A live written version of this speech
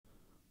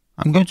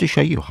I'm going to show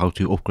you how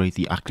to upgrade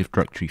the Active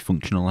Directory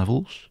functional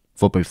levels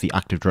for both the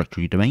Active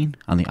Directory domain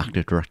and the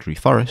Active Directory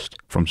forest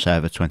from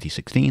Server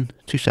 2016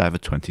 to Server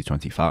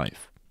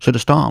 2025. So to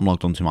start, I'm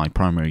logged onto my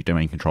primary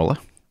domain controller,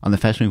 and the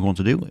first thing we want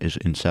to do is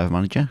in Server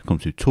Manager, come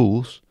to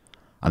Tools,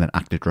 and then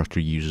Active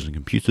Directory Users and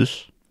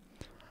Computers.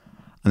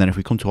 And then if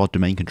we come to our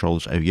domain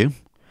controllers overview,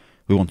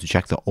 we want to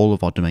check that all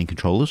of our domain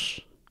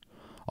controllers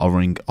are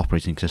running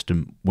operating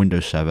system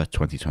Windows Server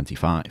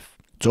 2025.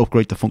 To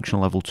upgrade the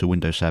functional level to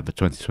Windows Server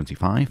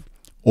 2025,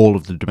 all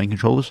of the domain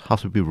controllers have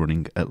to be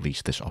running at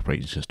least this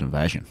operating system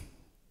version.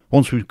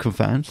 Once we've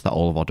confirmed that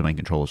all of our domain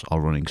controllers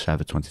are running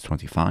Server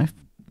 2025,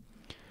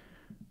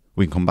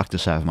 we can come back to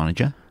Server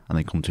Manager and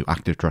then come to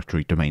Active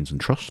Directory Domains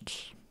and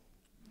Trusts.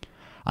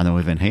 And then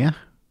within here,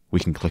 we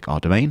can click our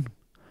domain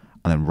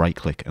and then right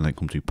click and then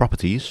come to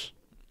Properties.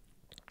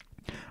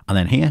 And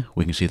then here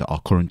we can see that our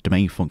current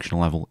domain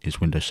functional level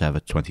is Windows Server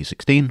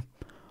 2016.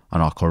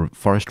 And our current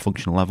forest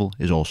functional level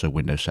is also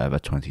Windows Server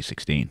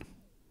 2016.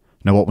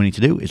 Now what we need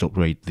to do is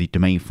upgrade the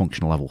domain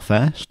functional level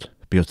first,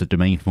 because the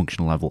domain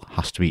functional level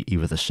has to be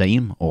either the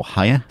same or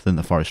higher than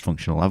the forest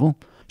functional level,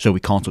 so we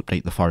can't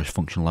update the forest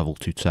functional level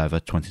to Server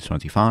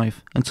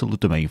 2025 until the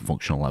domain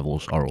functional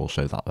levels are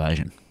also that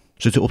version.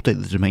 So to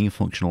update the domain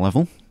functional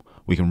level,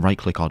 we can right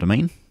click our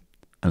domain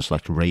and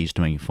select Raise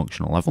Domain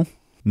Functional Level.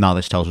 Now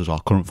this tells us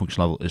our current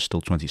functional level is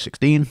still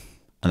 2016,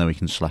 and then we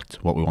can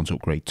select what we want to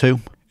upgrade to.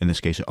 In this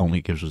case, it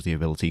only gives us the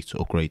ability to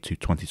upgrade to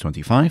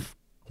 2025.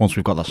 Once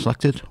we've got that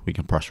selected, we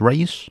can press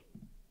Raise.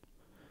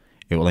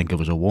 It will then give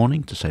us a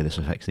warning to say this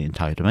affects the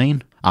entire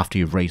domain. After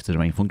you've raised the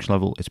domain function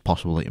level, it's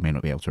possible that you may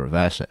not be able to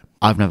reverse it.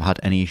 I've never had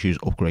any issues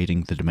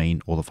upgrading the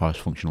domain or the forest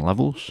functional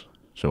levels,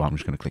 so I'm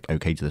just going to click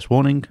OK to this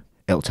warning.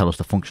 It'll tell us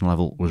the functional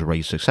level was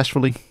raised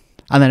successfully,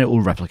 and then it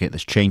will replicate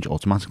this change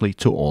automatically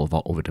to all of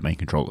our other domain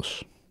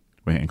controllers.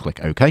 We can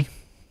click OK,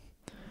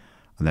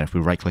 and then if we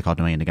right click our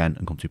domain again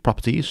and come to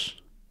Properties,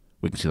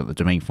 we can see that the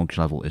domain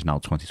function level is now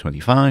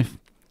 2025,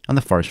 and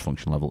the forest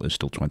function level is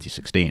still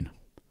 2016.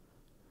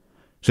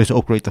 So to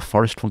upgrade the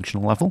forest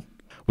functional level,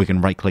 we can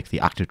right click the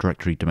Active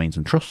Directory Domains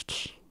and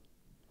Trusts,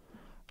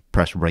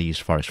 press Raise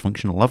Forest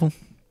Functional Level.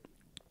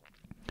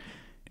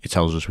 It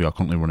tells us we are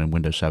currently running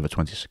Windows Server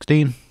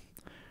 2016.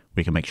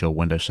 We can make sure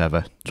Windows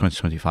Server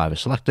 2025 is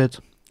selected,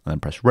 and then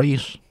press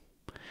Raise.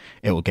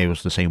 It will give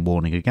us the same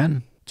warning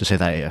again to say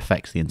that it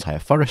affects the entire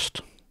forest.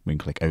 We can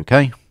click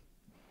OK,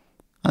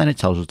 and then it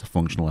tells us the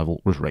functional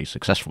level was raised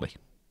successfully.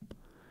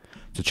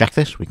 To check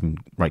this, we can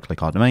right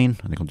click our domain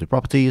and then come to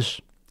Properties,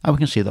 and we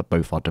can see that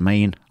both our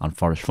domain and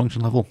forest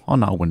function level are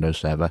now Windows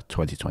Server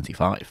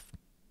 2025.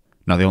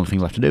 Now the only thing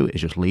left to do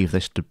is just leave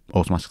this to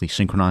automatically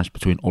synchronize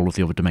between all of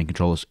the other domain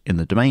controllers in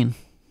the domain.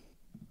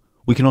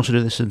 We can also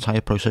do this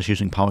entire process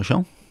using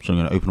PowerShell, so I'm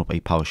going to open up a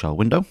PowerShell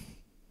window,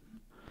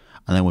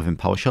 and then within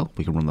PowerShell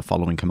we can run the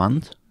following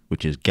command,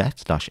 which is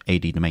get-ad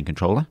domain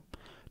controller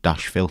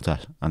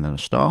 -filter and then a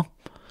star.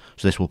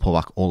 So this will pull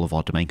back all of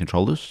our domain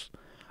controllers,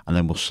 and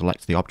then we'll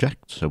select the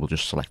object. So we'll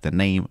just select the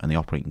name and the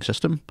operating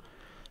system.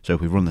 So if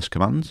we run this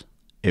command,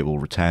 it will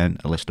return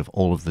a list of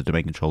all of the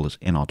domain controllers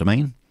in our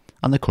domain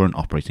and the current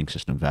operating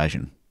system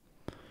version.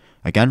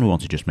 Again, we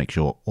want to just make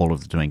sure all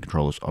of the domain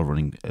controllers are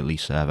running at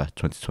least Server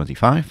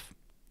 2025.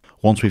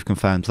 Once we've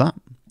confirmed that,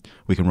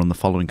 we can run the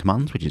following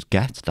command, which is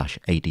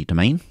get-ad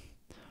domain,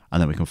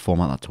 and then we can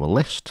format that to a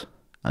list,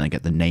 and then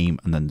get the name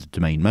and then the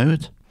domain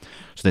mode.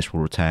 So this will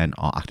return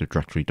our Active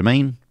Directory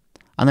domain,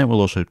 and then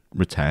we'll also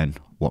return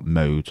what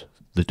mode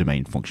the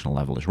domain functional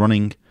level is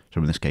running.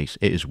 So in this case,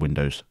 it is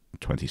Windows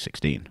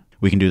 2016.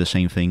 We can do the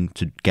same thing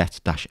to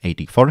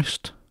get-ad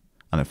forest,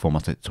 and then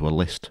format it to a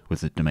list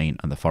with the domain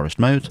and the forest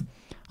mode,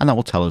 and that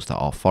will tell us that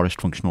our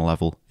forest functional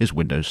level is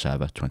Windows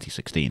Server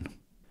 2016.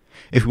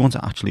 If we want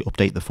to actually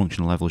update the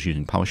functional levels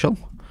using PowerShell,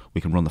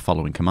 we can run the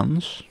following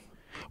commands,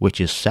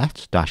 which is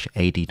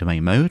set-ad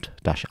domain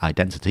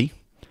mode-identity,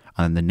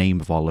 and then the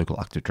name of our local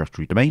Active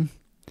Directory domain,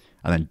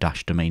 and then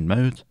 -domain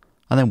mode,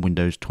 and then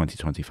Windows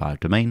 2025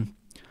 domain,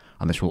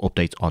 and this will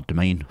update our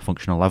domain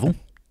functional level.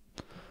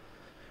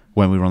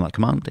 When we run that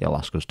command, it'll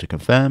ask us to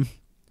confirm,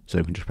 so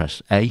we can just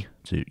press A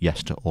to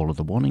yes to all of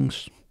the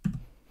warnings.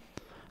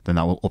 Then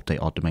that will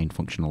update our domain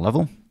functional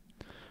level.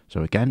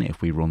 So again,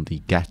 if we run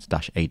the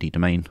get-ad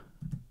domain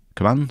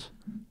command,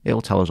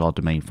 it'll tell us our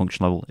domain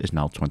function level is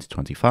now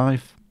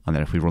 2025, and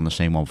then if we run the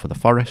same one for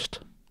the forest,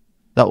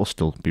 that will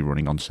still be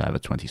running on Server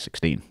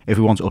 2016. If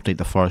we want to update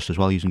the forest as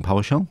well using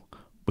PowerShell,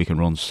 we can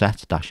run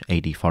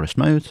set-ad forest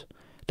mode,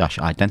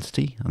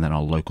 -identity, and then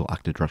our local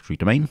Active Directory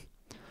domain,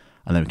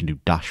 and then we can do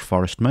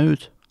 -forest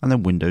mode, and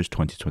then Windows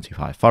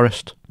 2025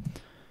 forest.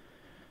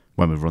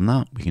 When we run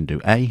that, we can do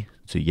A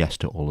to yes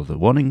to all of the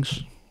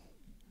warnings.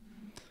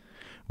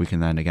 We can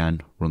then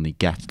again run the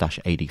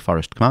get-ad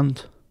forest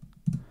command,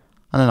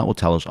 and then that will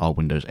tell us our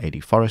Windows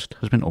AD forest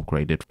has been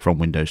upgraded from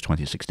Windows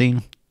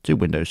 2016 to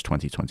Windows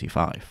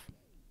 2025.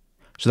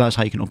 So that's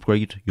how you can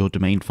upgrade your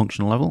domain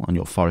functional level and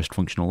your forest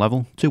functional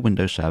level to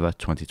Windows Server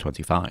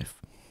 2025.